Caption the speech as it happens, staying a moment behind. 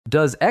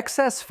Does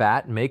excess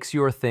fat makes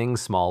your thing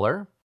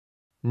smaller?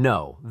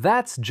 No,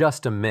 that's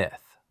just a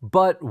myth.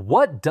 But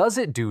what does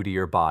it do to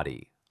your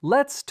body?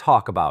 Let's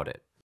talk about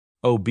it.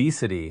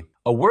 Obesity,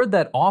 a word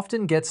that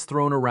often gets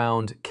thrown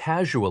around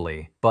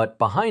casually, but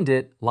behind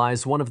it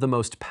lies one of the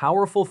most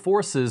powerful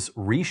forces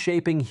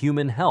reshaping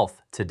human health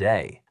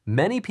today.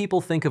 Many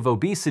people think of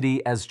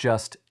obesity as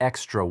just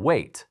extra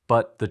weight,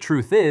 but the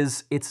truth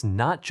is, it's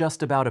not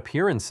just about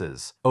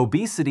appearances.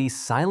 Obesity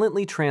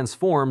silently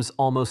transforms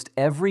almost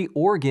every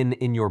organ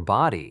in your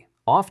body,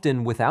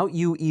 often without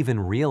you even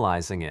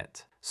realizing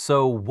it.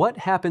 So what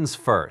happens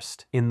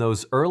first in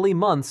those early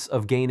months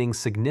of gaining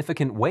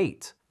significant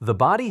weight? The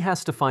body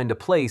has to find a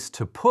place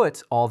to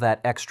put all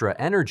that extra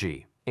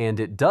energy, and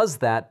it does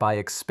that by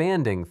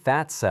expanding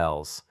fat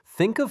cells.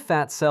 Think of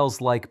fat cells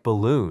like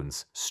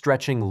balloons,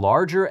 stretching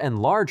larger and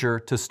larger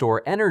to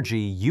store energy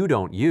you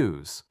don't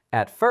use.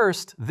 At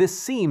first, this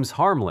seems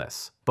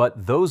harmless,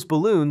 but those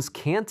balloons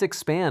can't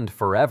expand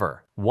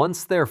forever.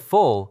 Once they're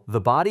full,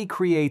 the body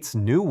creates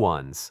new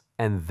ones,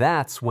 and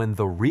that's when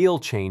the real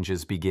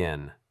changes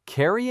begin.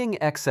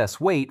 Carrying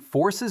excess weight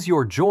forces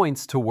your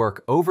joints to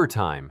work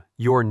overtime.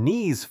 Your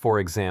knees, for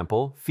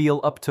example, feel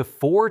up to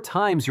 4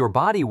 times your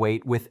body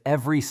weight with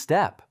every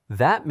step.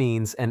 That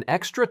means an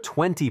extra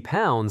 20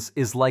 pounds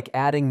is like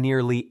adding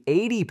nearly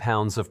 80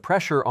 pounds of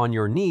pressure on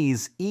your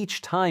knees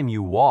each time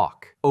you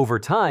walk. Over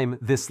time,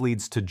 this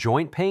leads to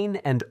joint pain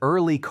and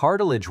early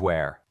cartilage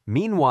wear.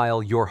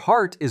 Meanwhile, your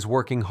heart is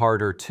working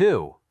harder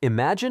too.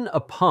 Imagine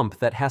a pump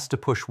that has to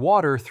push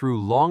water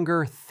through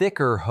longer,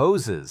 thicker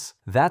hoses.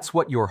 That's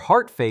what your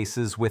heart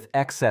faces with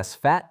excess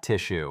fat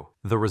tissue.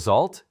 The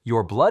result?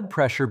 Your blood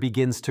pressure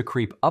begins to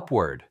creep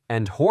upward,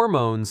 and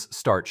hormones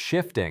start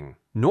shifting.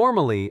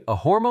 Normally, a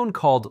hormone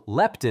called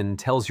leptin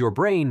tells your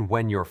brain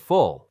when you're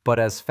full, but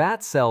as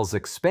fat cells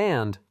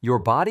expand, your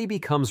body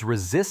becomes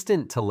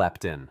resistant to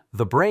leptin.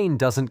 The brain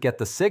doesn't get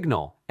the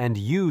signal, and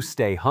you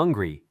stay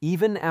hungry,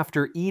 even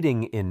after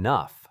eating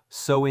enough.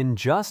 So in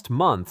just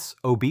months,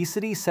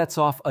 obesity sets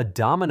off a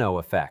domino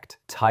effect: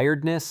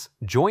 tiredness,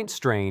 joint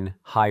strain,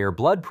 higher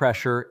blood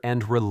pressure,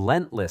 and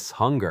relentless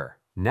hunger.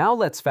 Now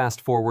let's fast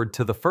forward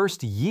to the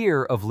first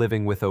year of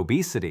living with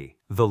obesity.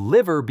 The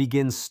liver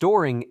begins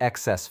storing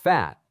excess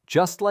fat,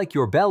 just like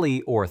your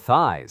belly or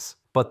thighs.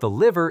 But the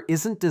liver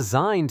isn't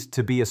designed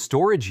to be a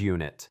storage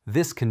unit.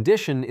 This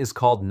condition is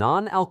called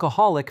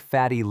non-alcoholic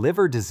fatty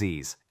liver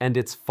disease, and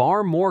it's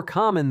far more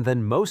common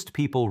than most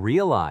people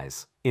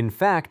realize. In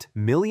fact,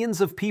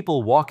 millions of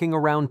people walking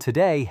around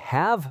today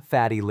have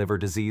fatty liver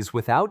disease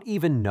without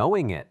even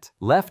knowing it.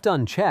 Left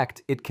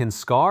unchecked, it can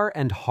scar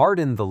and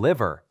harden the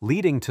liver,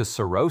 leading to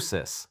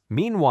cirrhosis.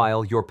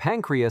 Meanwhile, your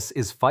pancreas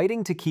is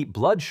fighting to keep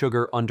blood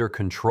sugar under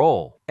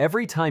control.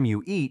 Every time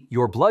you eat,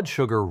 your blood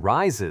sugar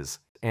rises,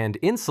 and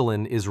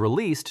insulin is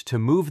released to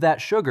move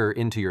that sugar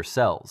into your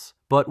cells.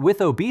 But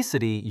with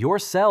obesity, your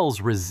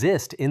cells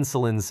resist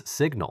insulin's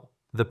signal.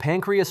 The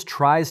pancreas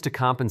tries to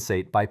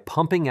compensate by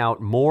pumping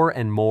out more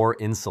and more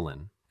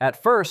insulin.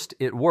 At first,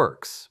 it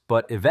works,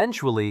 but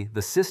eventually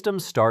the system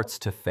starts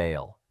to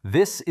fail.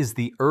 This is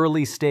the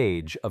early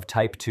stage of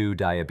type 2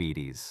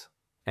 diabetes.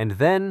 And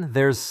then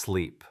there's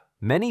sleep.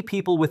 Many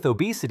people with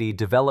obesity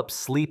develop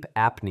sleep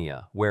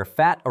apnea, where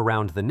fat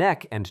around the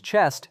neck and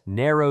chest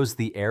narrows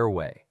the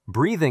airway.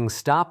 Breathing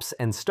stops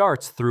and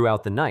starts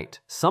throughout the night,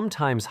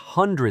 sometimes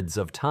hundreds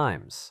of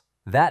times.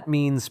 That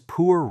means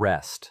poor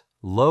rest,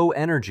 low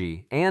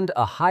energy, and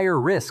a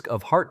higher risk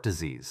of heart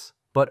disease.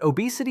 But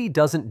obesity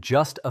doesn't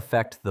just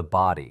affect the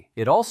body.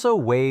 It also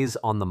weighs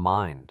on the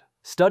mind.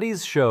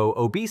 Studies show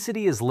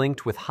obesity is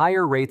linked with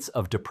higher rates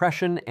of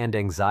depression and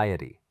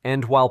anxiety.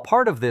 And while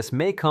part of this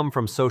may come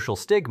from social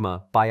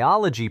stigma,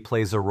 biology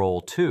plays a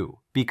role too,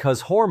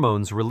 because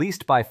hormones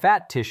released by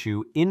fat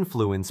tissue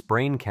influence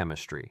brain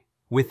chemistry.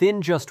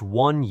 Within just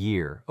 1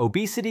 year,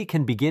 obesity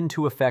can begin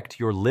to affect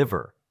your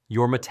liver,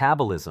 your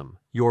metabolism,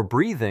 your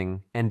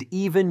breathing, and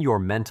even your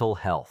mental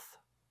health.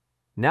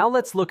 Now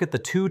let's look at the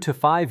 2 to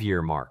 5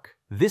 year mark.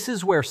 This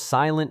is where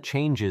silent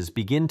changes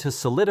begin to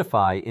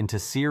solidify into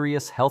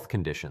serious health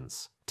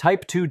conditions.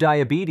 Type 2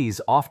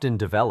 diabetes often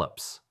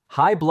develops.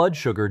 High blood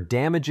sugar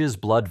damages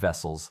blood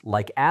vessels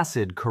like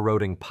acid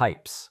corroding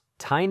pipes.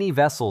 Tiny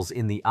vessels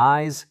in the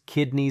eyes,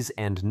 kidneys,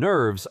 and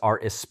nerves are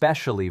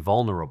especially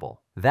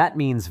vulnerable. That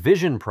means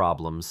vision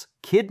problems,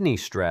 kidney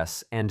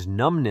stress, and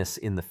numbness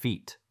in the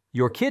feet.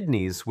 Your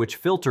kidneys, which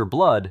filter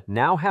blood,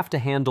 now have to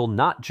handle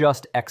not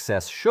just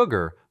excess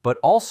sugar, but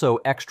also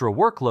extra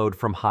workload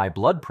from high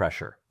blood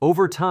pressure.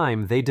 Over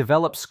time, they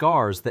develop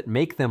scars that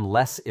make them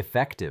less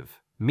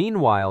effective.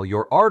 Meanwhile,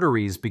 your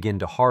arteries begin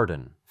to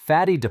harden.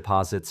 Fatty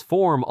deposits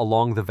form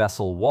along the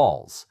vessel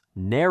walls,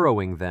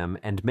 narrowing them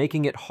and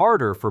making it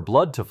harder for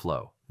blood to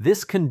flow.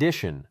 This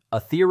condition,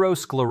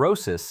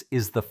 atherosclerosis,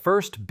 is the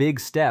first big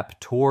step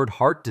toward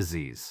heart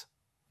disease.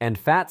 And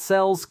fat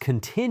cells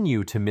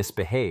continue to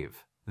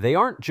misbehave. They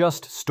aren't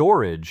just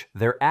storage,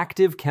 they're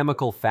active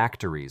chemical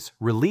factories,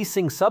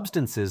 releasing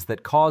substances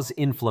that cause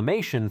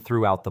inflammation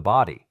throughout the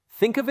body.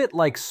 Think of it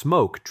like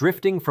smoke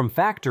drifting from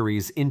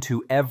factories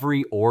into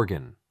every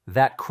organ.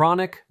 That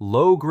chronic,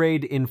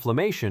 low-grade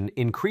inflammation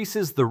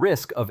increases the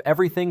risk of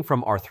everything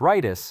from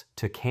arthritis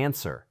to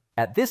cancer.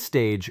 At this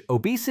stage,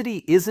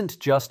 obesity isn't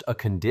just a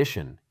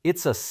condition,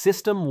 it's a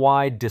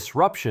system-wide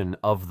disruption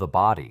of the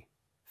body.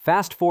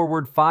 Fast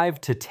forward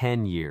 5 to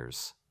 10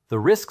 years. The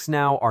risks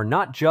now are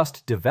not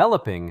just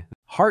developing.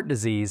 Heart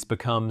disease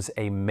becomes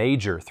a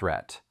major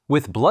threat.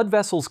 With blood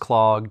vessels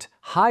clogged,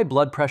 high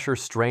blood pressure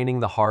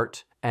straining the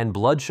heart, and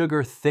blood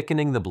sugar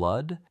thickening the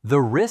blood,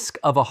 the risk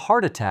of a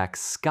heart attack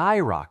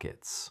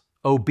skyrockets.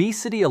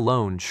 Obesity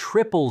alone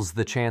triples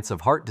the chance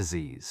of heart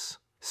disease.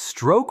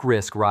 Stroke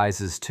risk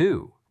rises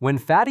too. When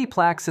fatty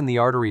plaques in the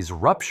arteries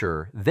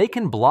rupture, they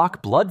can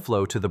block blood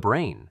flow to the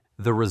brain.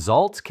 The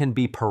result can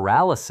be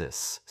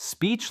paralysis,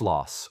 speech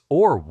loss,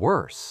 or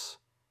worse.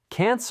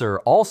 Cancer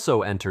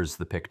also enters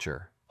the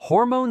picture.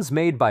 Hormones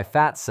made by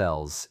fat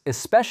cells,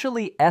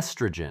 especially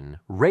estrogen,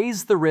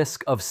 raise the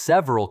risk of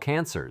several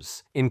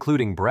cancers,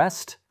 including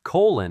breast,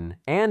 colon,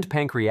 and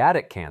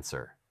pancreatic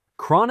cancer.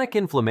 Chronic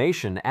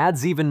inflammation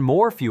adds even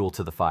more fuel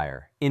to the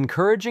fire,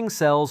 encouraging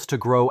cells to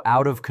grow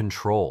out of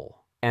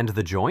control. And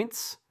the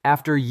joints?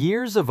 After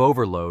years of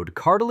overload,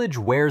 cartilage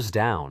wears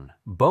down,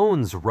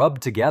 bones rub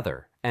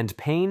together, and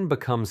pain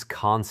becomes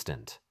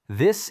constant.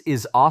 This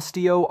is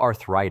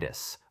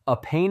osteoarthritis, a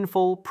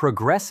painful,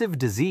 progressive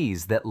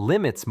disease that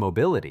limits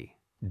mobility.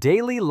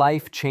 Daily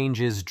life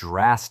changes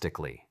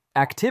drastically.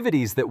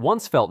 Activities that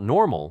once felt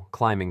normal,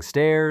 climbing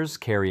stairs,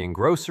 carrying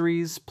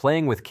groceries,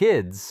 playing with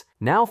kids,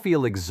 now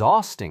feel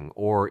exhausting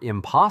or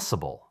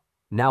impossible.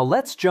 Now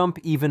let's jump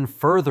even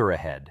further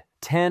ahead.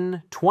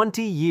 10,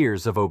 20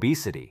 years of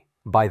obesity.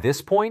 By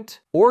this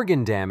point,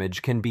 organ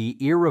damage can be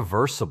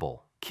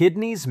irreversible.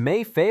 Kidneys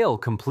may fail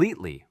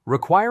completely,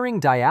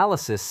 requiring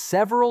dialysis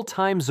several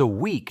times a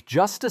week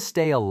just to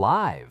stay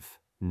alive.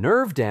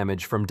 Nerve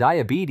damage from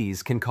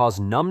diabetes can cause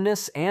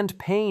numbness and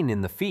pain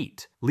in the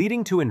feet,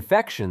 leading to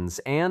infections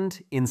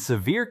and, in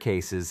severe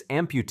cases,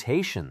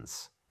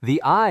 amputations.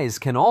 The eyes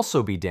can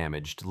also be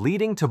damaged,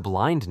 leading to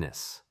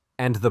blindness.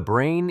 And the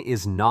brain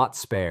is not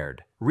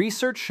spared.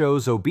 Research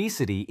shows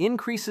obesity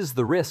increases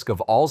the risk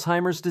of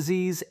Alzheimer's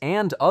disease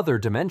and other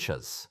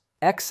dementias.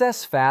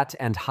 Excess fat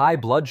and high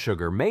blood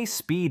sugar may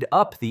speed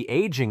up the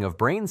aging of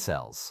brain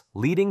cells,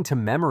 leading to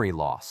memory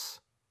loss.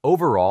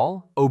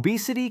 Overall,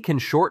 obesity can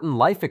shorten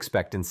life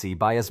expectancy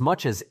by as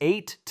much as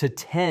 8 to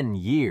 10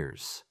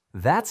 years.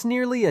 That's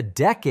nearly a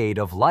decade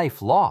of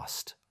life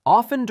lost,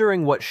 often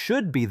during what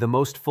should be the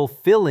most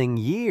fulfilling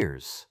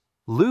years.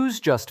 Lose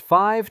just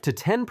 5 to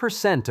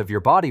 10% of your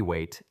body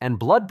weight, and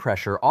blood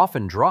pressure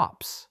often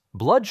drops.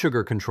 Blood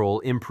sugar control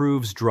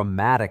improves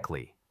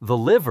dramatically. The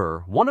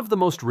liver, one of the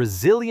most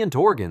resilient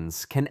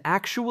organs, can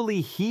actually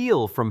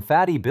heal from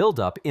fatty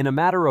buildup in a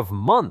matter of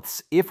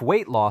months if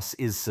weight loss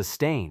is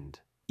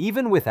sustained.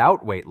 Even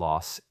without weight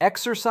loss,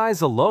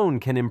 exercise alone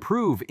can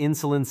improve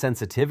insulin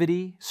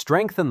sensitivity,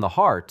 strengthen the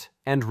heart,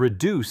 and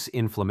reduce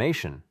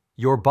inflammation.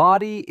 Your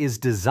body is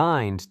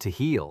designed to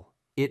heal.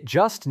 It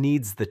just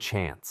needs the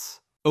chance.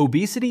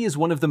 Obesity is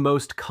one of the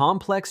most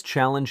complex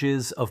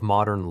challenges of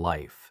modern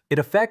life. It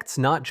affects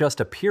not just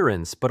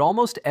appearance, but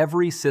almost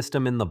every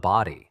system in the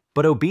body.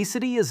 But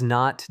obesity is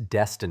not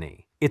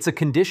destiny. It's a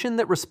condition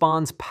that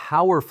responds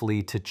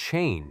powerfully to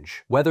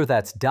change, whether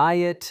that's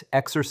diet,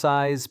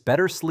 exercise,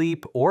 better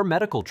sleep, or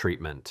medical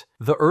treatment.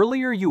 The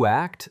earlier you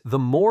act, the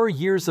more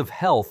years of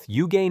health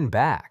you gain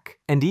back.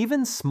 And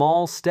even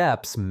small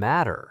steps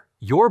matter.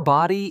 Your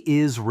body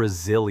is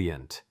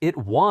resilient. It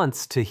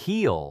wants to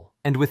heal.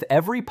 And with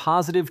every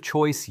positive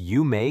choice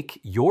you make,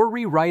 you're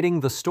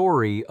rewriting the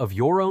story of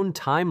your own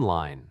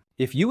timeline.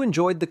 If you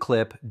enjoyed the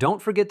clip,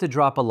 don't forget to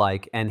drop a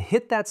like and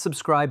hit that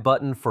subscribe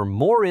button for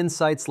more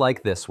insights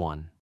like this one.